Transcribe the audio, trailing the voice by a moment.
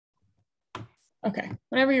Okay,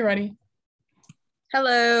 whenever you're ready.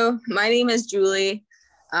 Hello, my name is Julie.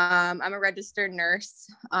 I'm a registered nurse.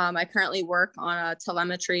 I currently work on a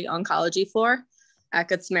telemetry oncology floor at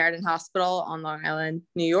Good Samaritan Hospital on Long Island,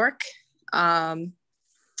 New York. I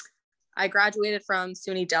graduated from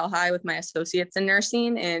SUNY Delhi with my associates in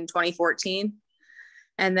nursing in 2014.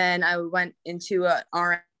 And then I went into an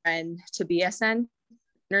RN to BSN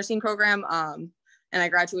nursing program. And I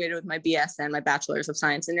graduated with my BSN, my Bachelor's of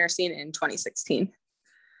Science in Nursing, in 2016.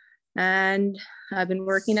 And I've been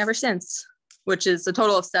working ever since, which is a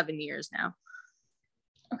total of 7 years now.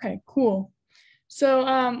 Okay, cool. So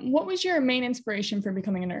what was your main inspiration for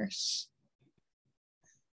becoming a nurse?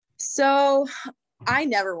 So I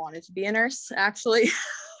never wanted to be a nurse, actually.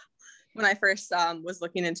 When I first was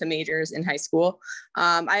looking into majors in high school,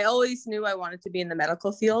 I always knew I wanted to be in the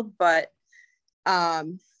medical field, but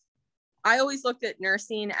I always looked at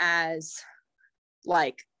nursing as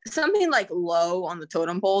like something like low on the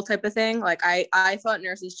totem pole type of thing. Like I thought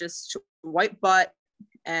nurses just wipe butt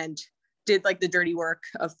and did like the dirty work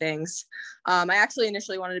of things. I actually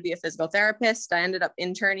initially wanted to be a physical therapist. I ended up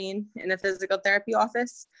interning in a physical therapy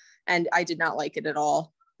office, and I did not like it at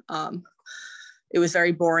all. It was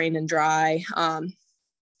very boring and dry.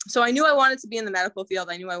 So I knew I wanted to be in the medical field.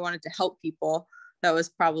 I knew I wanted to help people. That was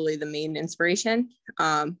probably the main inspiration.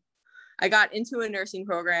 I got into a nursing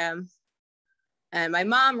program, and my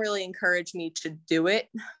mom really encouraged me to do it.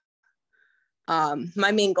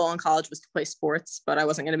 My main goal in college was to play sports, but I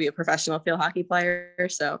wasn't going to be a professional field hockey player.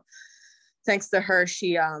 So thanks to her,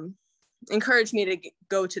 she encouraged me to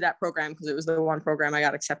go to that program because it was the one program I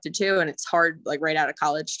got accepted to. And it's hard, like right out of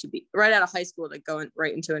high school to go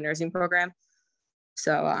right into a nursing program.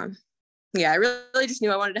 So yeah, I really just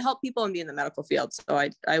knew I wanted to help people and be in the medical field. So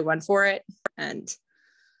I went for it, and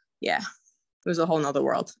yeah, it was a whole nother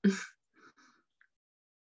world.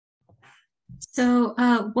 So,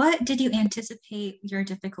 what did you anticipate your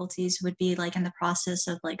difficulties would be like in the process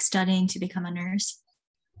of like studying to become a nurse?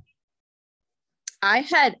 I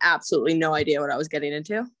had absolutely no idea what I was getting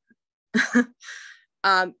into.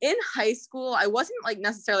 In high school, I wasn't like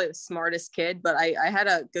necessarily the smartest kid, but I had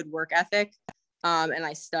a good work ethic, and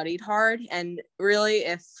I studied hard. And really,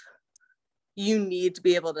 if you need to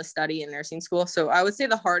be able to study in nursing school. So I would say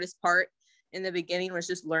the hardest part in the beginning was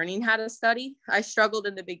just learning how to study. I struggled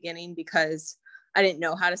in the beginning because I didn't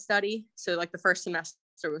know how to study. So like the first semester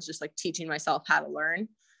was just like teaching myself how to learn.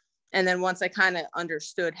 And then once I kind of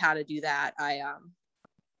understood how to do that, I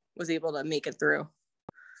was able to make it through.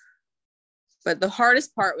 But the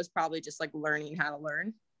hardest part was probably just like learning how to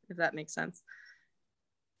learn, if that makes sense.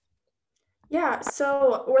 Yeah,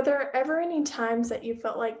 so were there ever any times that you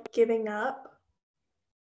felt like giving up?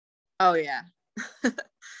 Oh yeah.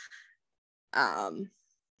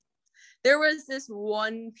 There was this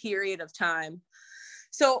one period of time.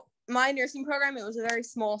 So my nursing program, it was a very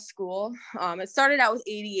small school. It started out with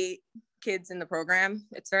 88 kids in the program.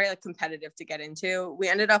 It's very like competitive to get into. We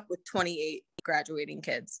ended up with 28 graduating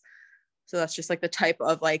kids. So that's just like the type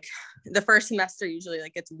of like the first semester usually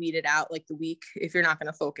like gets weeded out like the week. If you're not going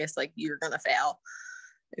to focus, like you're going to fail.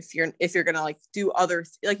 If you're going to like do other,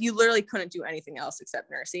 like you literally couldn't do anything else except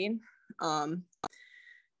nursing.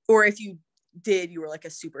 Or if you did, you were like a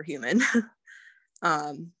superhuman.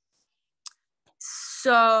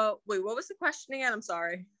 So wait, what was the question again? I'm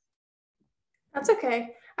sorry. That's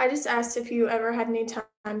okay. I just asked if you ever had any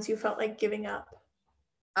times you felt like giving up.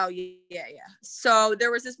 Oh yeah. So there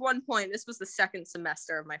was this one point, this was the second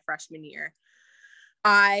semester of my freshman year.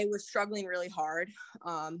 I was struggling really hard.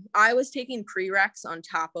 I was taking prereqs on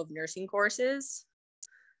top of nursing courses,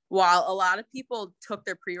 while a lot of people took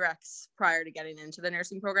their prereqs prior to getting into the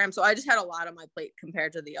nursing program. So I just had a lot on my plate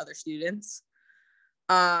compared to the other students.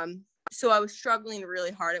 So I was struggling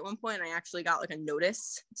really hard at one point. And I actually got like a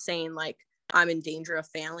notice saying like, I'm in danger of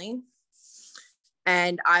failing.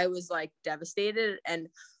 And I was like devastated, and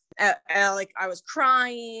like I was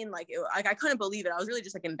crying, like I couldn't believe it. I was really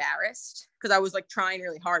just like embarrassed because I was like trying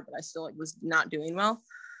really hard, but I still like was not doing well.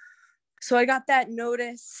 So I got that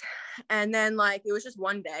notice, and then like it was just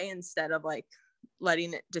one day instead of like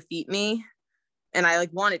letting it defeat me. And I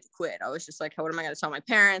like wanted to quit. I was just like, what am I going to tell my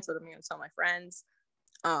parents? What am I going to tell my friends?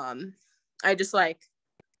 I just like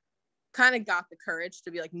kind of got the courage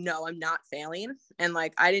to be like, no, I'm not failing. And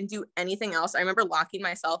like, I didn't do anything else. I remember locking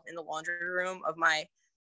myself in the laundry room of my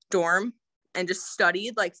dorm and just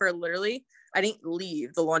studied like for literally, I didn't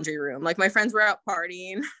leave the laundry room. Like my friends were out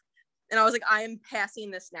partying, and I was like, I am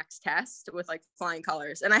passing this next test with like flying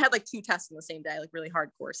colors. And I had like 2 tests in the same day, like really hard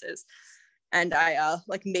courses. And I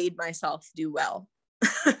like made myself do well.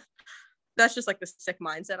 That's just like the sick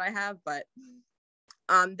mindset I have. But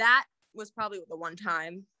that was probably the one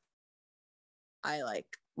time I like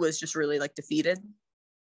was just really like defeated.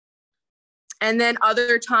 And then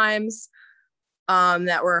other times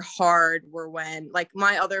that were hard were when like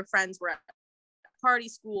my other friends were at party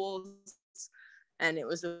schools and it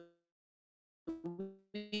was a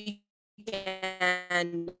weekend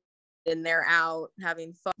and they're out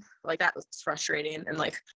having fun. Like that was frustrating and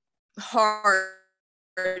like hard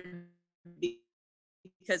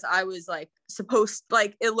because I was like supposed,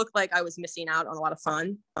 like it looked like I was missing out on a lot of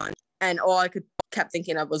fun, and all I kept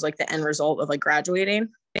thinking of was like the end result of like graduating.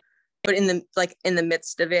 But in the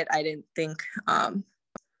midst of it, I didn't think I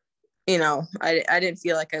didn't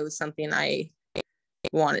feel like it was something I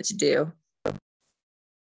wanted to do.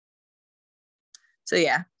 So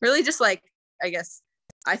yeah, really just like, I guess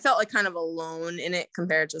I felt like kind of alone in it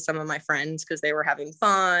compared to some of my friends because they were having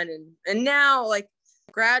fun, and now like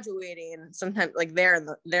graduating, sometimes like they're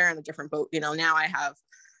in a different boat. Now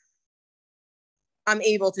I'm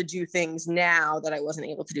able to do things now that I wasn't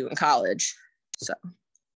able to do in college. So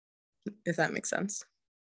if that makes sense.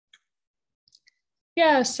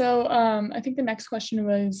 Yeah, so I think the next question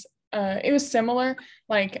was, it was similar,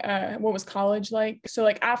 like what was college like? So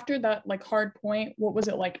like after that like hard point, what was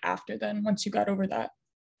it like after then, once you got over that?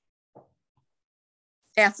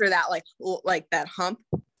 After that, like that hump?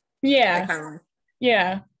 Yeah.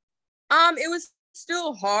 Yeah. It was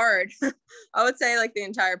still hard. I would say like the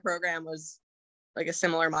entire program was like a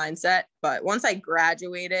similar mindset, but once I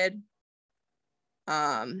graduated,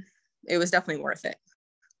 it was definitely worth it.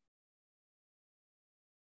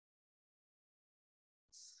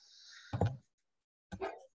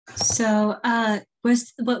 So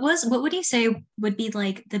what would you say would be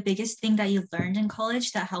like the biggest thing that you learned in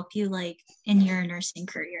college that helped you like in your nursing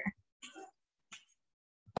career?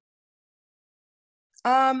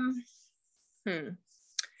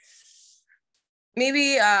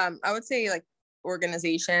 Maybe I would say like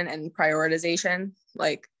organization and prioritization.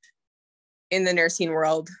 Like in the nursing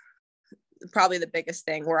world, probably the biggest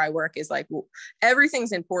thing where I work is like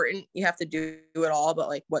everything's important. You have to do it all, but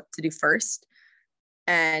like what to do first,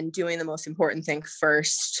 and doing the most important thing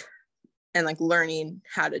first, and like learning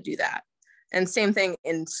how to do that. And same thing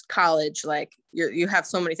in college, like you have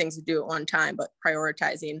so many things to do at one time, but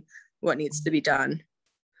prioritizing what needs to be done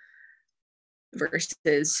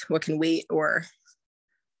versus what can wait, or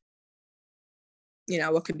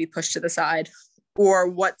what could be pushed to the side, or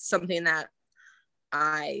what's something that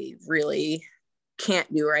I really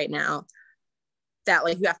can't do right now that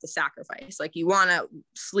like you have to sacrifice. Like you want to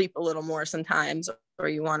sleep a little more sometimes, or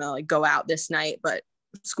you want to like go out this night, but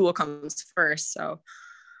school comes first. So,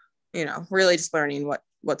 really just learning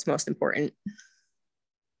what's most important.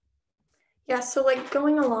 Yeah, so like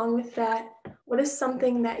going along with that, what is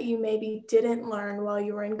something that you maybe didn't learn while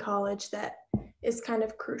you were in college that is kind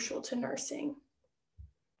of crucial to nursing?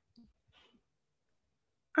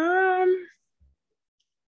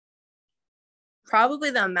 Probably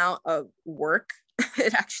the amount of work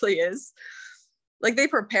it actually is. Like they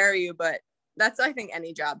prepare you, but that's, I think,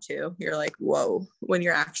 any job too. You're like, whoa, when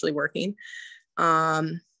you're actually working. I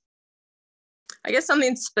guess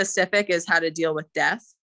something specific is how to deal with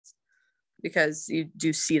death, because you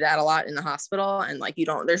do see that a lot in the hospital, and like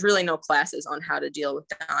there's really no classes on how to deal with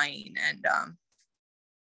dying and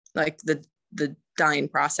like the dying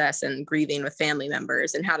process and grieving with family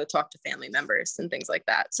members and how to talk to family members and things like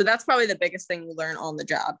that. So that's probably the biggest thing you learn on the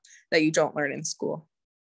job that you don't learn in school.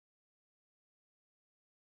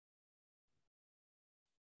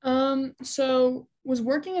 So was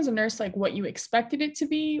working as a nurse like what you expected it to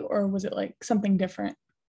be, or was it like something different?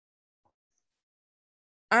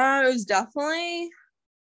 It was definitely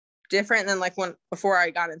different than like before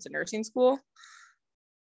I got into nursing school.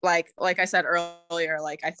 Like I said earlier,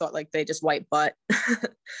 like I thought like they just wipe butt,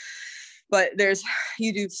 but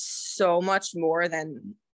you do so much more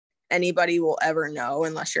than anybody will ever know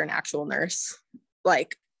unless you're an actual nurse.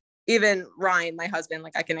 Like even Ryan, my husband,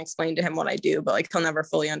 like I can explain to him what I do, but like he'll never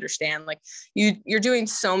fully understand. Like you're doing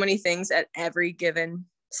so many things at every given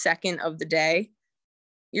second of the day.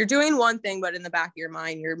 You're doing one thing, but in the back of your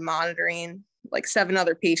mind, you're monitoring like 7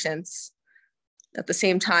 other patients. At the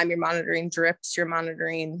same time, you're monitoring drips, you're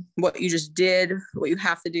monitoring what you just did, what you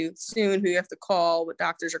have to do soon, who you have to call, what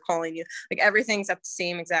doctors are calling you. Like everything's at the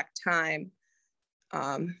same exact time.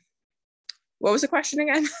 What was the question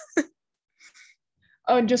again?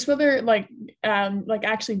 Oh, just whether like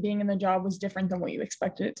actually being in the job was different than what you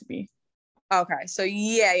expected it to be. Okay, so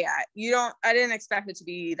yeah. I didn't expect it to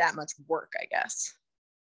be that much work, I guess.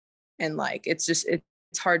 And like, it's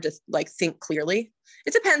hard to like think clearly.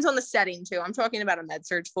 It depends on the setting too. I'm talking about a med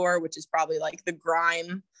surg floor, which is probably like the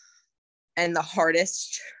grime and the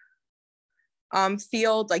hardest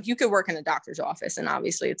field. Like you could work in a doctor's office, and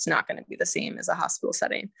obviously it's not going to be the same as a hospital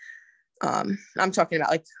setting. I'm talking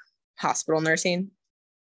about like hospital nursing.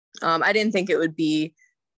 I didn't think it would be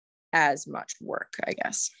as much work, I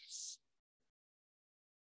guess.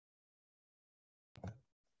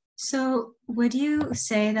 So would you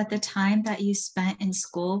say that the time that you spent in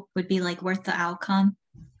school would be like worth the outcome?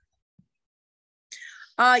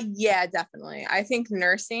 Yeah, definitely. I think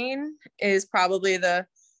nursing is probably the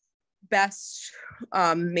best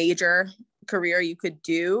major career you could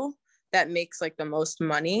do that makes like the most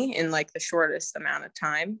money in like the shortest amount of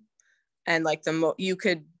time. And like you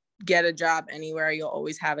could get a job anywhere. You'll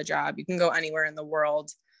always have a job. You can go anywhere in the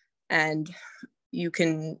world and you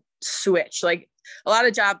can switch. Like a lot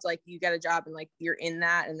of jobs, like you get a job and like you're in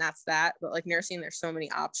that and that's that. But like nursing, there's so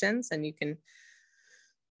many options and you can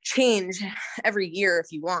change every year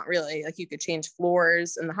if you want, really. Like you could change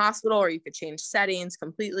floors in the hospital, or you could change settings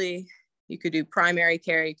completely. You could do primary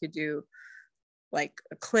care, you could do like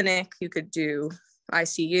a clinic, you could do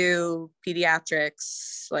ICU,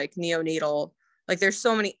 pediatrics, like neonatal. Like there's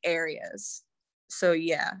so many areas. So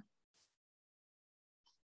yeah,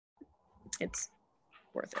 it's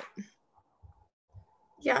worth it.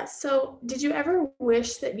 Yeah, so did you ever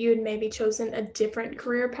wish that you had maybe chosen a different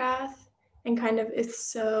career path? And kind of, if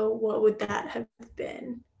so, what would that have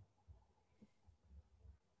been?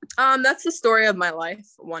 That's the story of my life,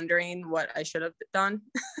 wondering what I should have done.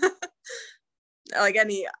 Like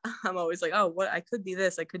I'm always like, oh, what, I could be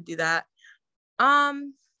this, I could do that.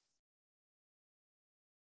 In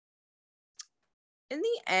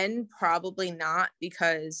the end, probably not,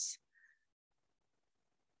 because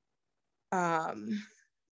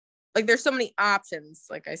like there's so many options,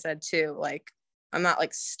 like I said too, like I'm not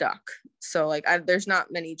like stuck. So like there's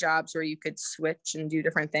not many jobs where you could switch and do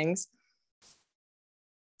different things.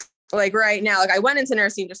 Like right now, like I went into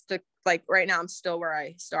nursing just to, like right now I'm still where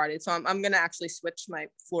I started. So I'm going to actually switch my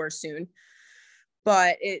floor soon.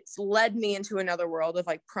 But it's led me into another world of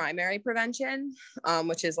like primary prevention,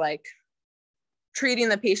 which is like treating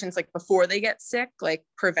the patients like before they get sick, like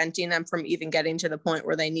preventing them from even getting to the point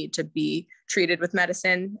where they need to be treated with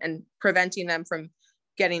medicine, and preventing them from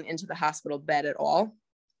getting into the hospital bed at all.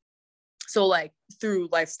 So like through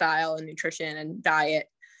lifestyle and nutrition and diet.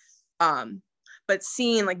 But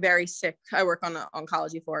seeing like very sick, I work on the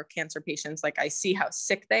oncology for cancer patients. Like I see how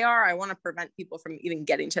sick they are. I want to prevent people from even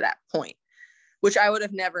getting to that point, which I would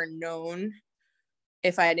have never known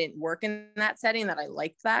if I didn't work in that setting, that I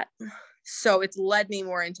liked that. So it's led me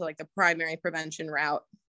more into like the primary prevention route.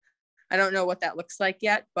 I don't know what that looks like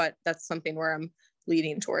yet, but that's something where I'm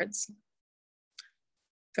leading towards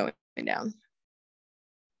going down.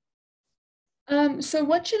 So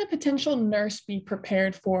what should a potential nurse be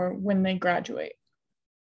prepared for when they graduate?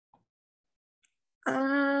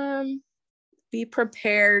 Be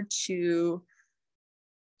prepared to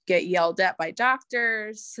get yelled at by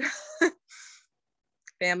doctors,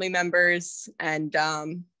 family members, and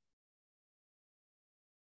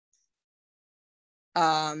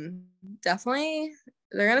definitely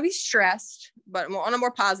they're going to be stressed, but on a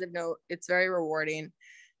more positive note, it's very rewarding.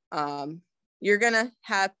 You're going to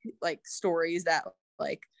have like stories that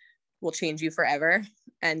like will change you forever.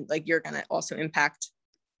 And like, you're going to also impact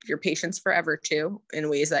your patients forever too, in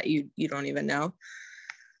ways that you don't even know.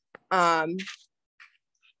 What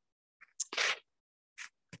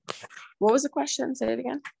was the question? Say it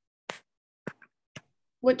again.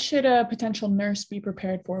 What should a potential nurse be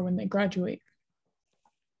prepared for when they graduate?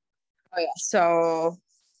 Oh yeah, so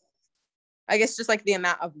I guess just like the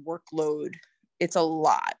amount of workload, it's a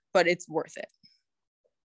lot, but it's worth it.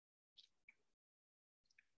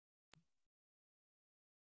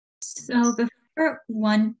 So before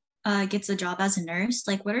one gets a job as a nurse,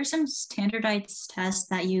 like what are some standardized tests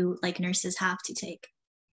that you like nurses have to take?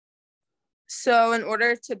 So in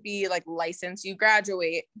order to be like licensed, you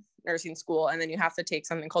graduate nursing school and then you have to take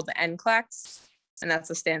something called the NCLEX, and that's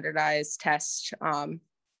a standardized test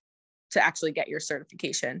to actually get your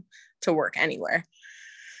certification to work anywhere.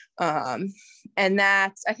 And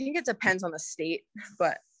that's, I think it depends on the state,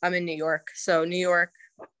 but I'm in New York. So New York,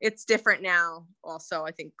 it's different now. Also,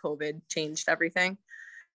 I think COVID changed everything,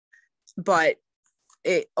 but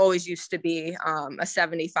it always used to be a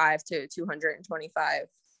 75 to 225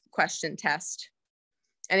 question test.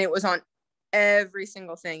 And it was on every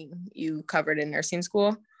single thing you covered in nursing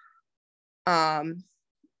school.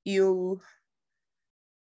 You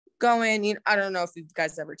go in, I don't know if you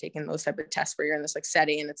guys ever taken those type of tests where you're in this like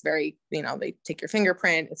setting and it's very, they take your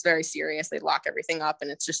fingerprint, it's very serious, they lock everything up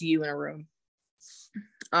and it's just you in a room.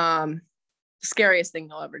 Scariest thing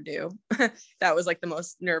you'll ever do. That was like the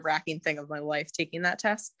most nerve-wracking thing of my life, taking that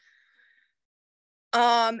test.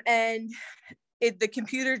 And the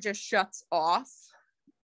computer just shuts off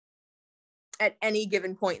at any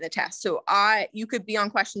given point in the test. So you could be on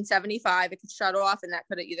question 75, it could shut off, and that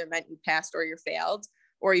could have either meant you passed or you failed,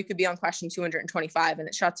 or you could be on question 225 and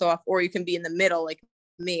it shuts off, or you can be in the middle like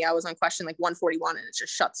me. I was on question like 141 and it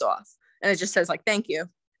just shuts off and it just says like, thank you.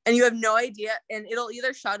 And you have no idea, and it'll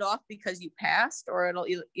either shut off because you passed or it'll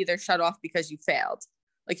either shut off because you failed.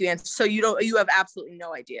 Like you answer, so you have absolutely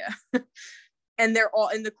no idea. And they're all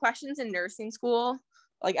in the questions in nursing school,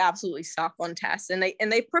 like absolutely suck on tests. And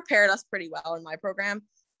they prepared us pretty well in my program.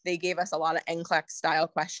 They gave us a lot of NCLEX style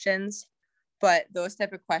questions, but those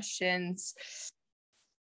type of questions,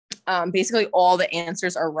 basically all the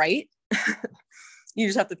answers are right. You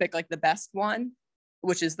just have to pick like the best one,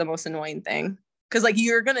 which is the most annoying thing. Cause like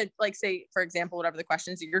you're gonna like say, for example, whatever the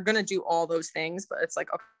question is, you're gonna do all those things, but it's like,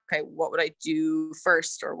 okay, what would I do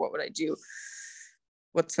first? Or what would I do?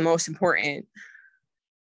 What's the most important?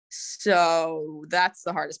 So that's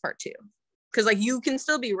the hardest part too. Cause like you can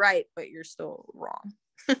still be right, but you're still wrong.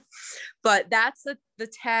 But that's the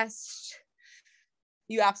test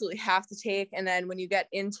you absolutely have to take. And then when you get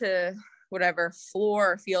into whatever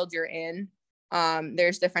floor or field you're in,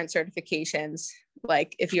 there's different certifications.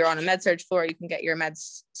 Like if you're on a med surg floor, you can get your med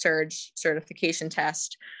surg certification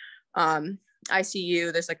test.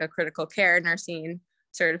 ICU, there's like a critical care nursing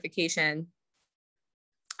certification.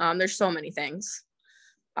 There's so many things.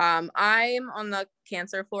 I'm on the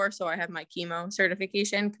cancer floor, so I have my chemo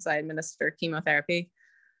certification because I administer chemotherapy.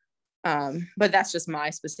 But that's just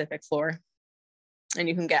my specific floor. And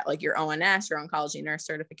you can get like your ONS, your oncology nurse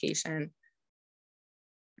certification.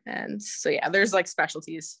 And so, yeah, there's like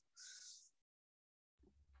specialties.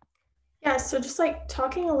 Yeah, so just like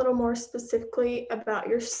talking a little more specifically about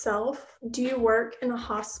yourself, do you work in a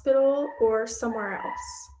hospital or somewhere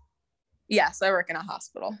else? Yes, I work in a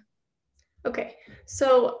hospital. Okay,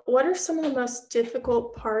 so what are some of the most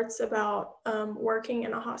difficult parts about working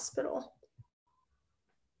in a hospital?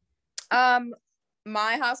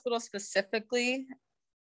 My hospital specifically,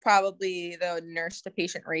 probably the nurse to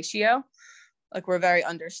patient ratio. Like we're very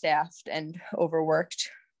understaffed and overworked.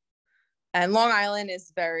 And Long Island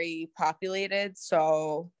is very populated,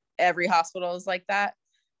 so every hospital is like that.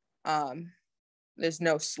 There's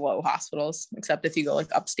no slow hospitals, except if you go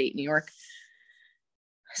like upstate New York.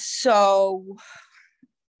 So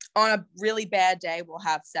on a really bad day, we'll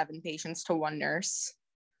have 7 patients to 1 nurse.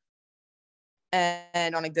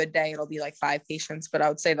 And on a good day, it'll be like 5 patients. But I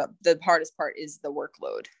would say that the hardest part is the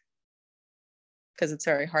workload, because it's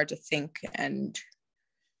very hard to think and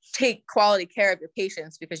take quality care of your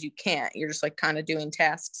patients because you can't. You're just like kind of doing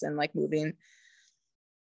tasks and like doing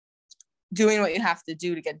what you have to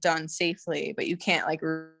do to get done safely, but you can't like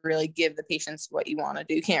really give the patients what you want to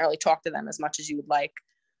do. You can't really talk to them as much as you would like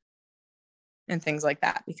and things like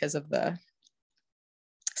that because of the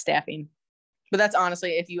staffing. But that's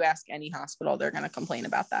honestly, if you ask any hospital, they're going to complain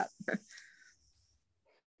about that.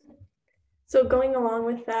 So going along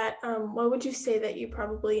with that, what would you say that you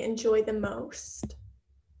probably enjoy the most?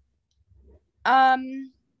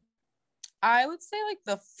 I would say like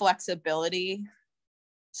the flexibility.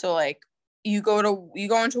 So like you go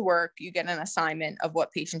into work, you get an assignment of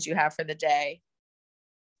what patients you have for the day,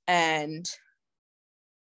 and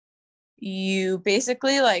you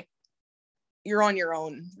basically like you're on your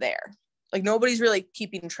own there. Like nobody's really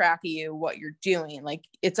keeping track of you, what you're doing. Like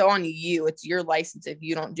it's on you, it's your license if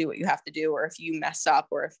you don't do what you have to do, or if you mess up,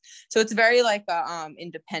 so it's very like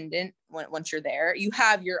independent once you're there. You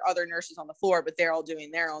have your other nurses on the floor, but they're all doing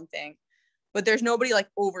their own thing, but there's nobody like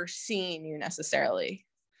overseeing you necessarily.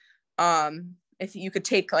 If you could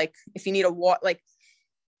take like, if you need a walk, like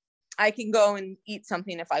I can go and eat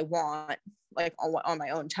something if I want, like on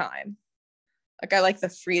my own time. Like I like the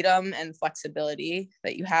freedom and flexibility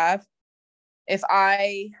that you have. If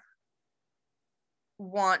I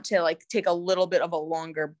want to like take a little bit of a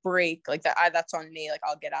longer break, like that's on me. Like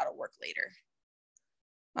I'll get out of work later.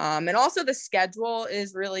 And also the schedule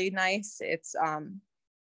is really nice. It's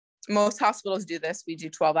most hospitals do this. We do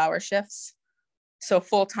 12-hour shifts. So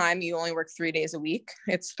full time, you only work 3 days a week.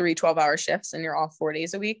 It's 3 12-hour shifts and you're off 4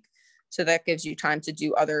 days a week. So that gives you time to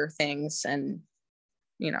do other things and,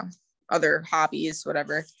 other hobbies,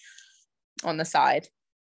 whatever, on the side.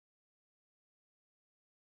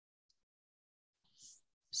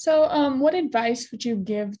 So what advice would you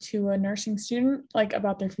give to a nursing student like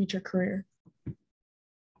about their future career?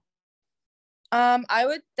 I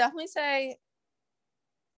would definitely say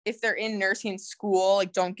if they're in nursing school,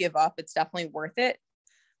 like don't give up. It's definitely worth it.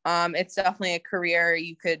 It's definitely a career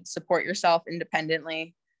you could support yourself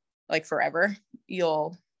independently, like forever.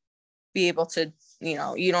 You'll be able to,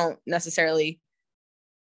 you don't necessarily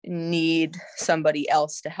need somebody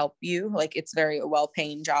else to help you. Like, it's very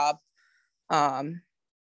well-paying job. The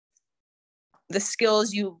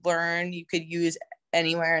skills you learn, you could use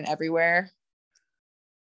anywhere and everywhere.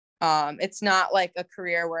 It's not like a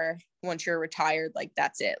career where once you're retired, like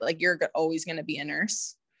that's it. Like, you're always going to be a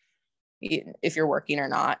nurse if you're working or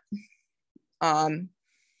not.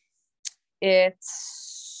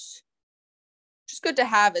 It's just good to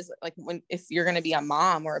have is like if you're going to be a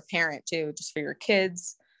mom or a parent too, just for your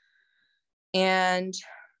kids. And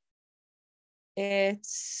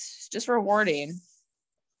it's just rewarding.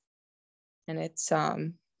 And it's,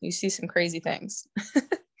 you see some crazy things.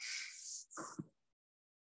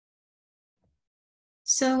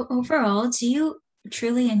 So overall, do you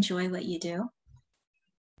truly enjoy what you do?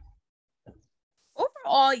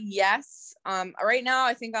 Overall, yes. Right now,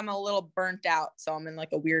 I think I'm a little burnt out, so I'm in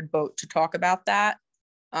like a weird boat to talk about that.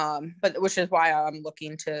 But which is why I'm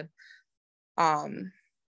looking to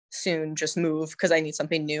soon just move, because I need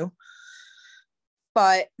something new.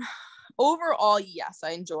 But overall, yes,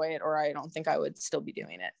 I enjoy it, or I don't think I would still be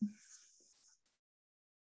doing it.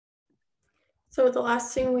 So the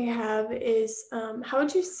last thing we have is, how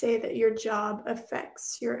would you say that your job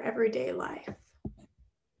affects your everyday life?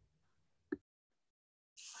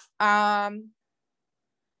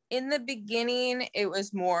 In the beginning, it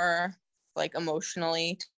was more like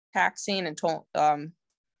emotionally taxing and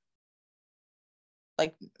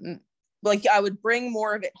like I would bring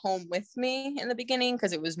more of it home with me in the beginning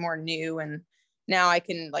because it was more new, and now I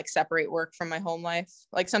can like separate work from my home life.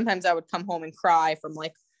 Like, sometimes I would come home and cry from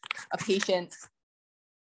like a patient,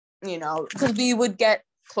 you know, because we would get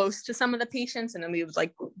close to some of the patients and then we would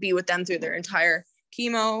like be with them through their entire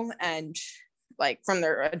chemo, and like from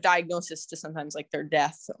their diagnosis to sometimes like their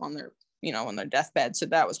death on their, you know, on their deathbed. So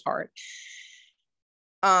that was hard.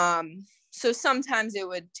 So sometimes it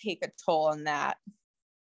would take a toll on that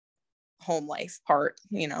home life part,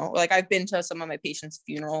 you know, like I've been to some of my patients'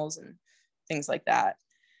 funerals and things like that.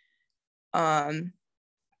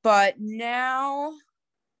 But now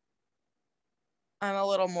I'm a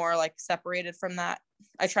little more like separated from that.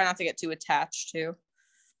 I try not to get too attached to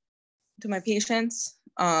my patients.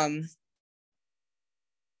 I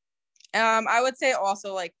would say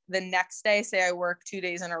also like the next day, say I work 2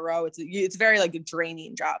 days in a row, it's very like a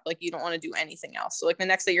draining job. Like, you don't want to do anything else. So like the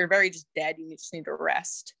next day you're very just dead. You just need to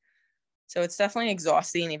rest. So it's definitely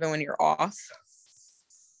exhausting even when you're off.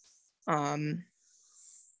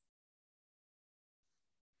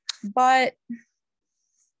 But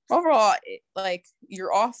overall, like,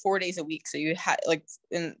 you're off 4 days a week. So you have like,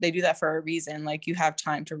 and they do that for a reason. Like, you have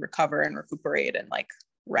time to recover and recuperate and like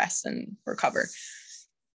rest and recover.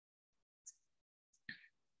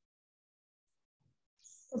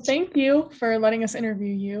 Well, thank you for letting us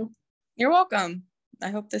interview you. You're welcome.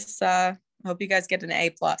 I hope you guys get an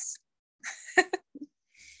A+.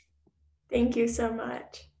 Thank you so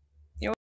much.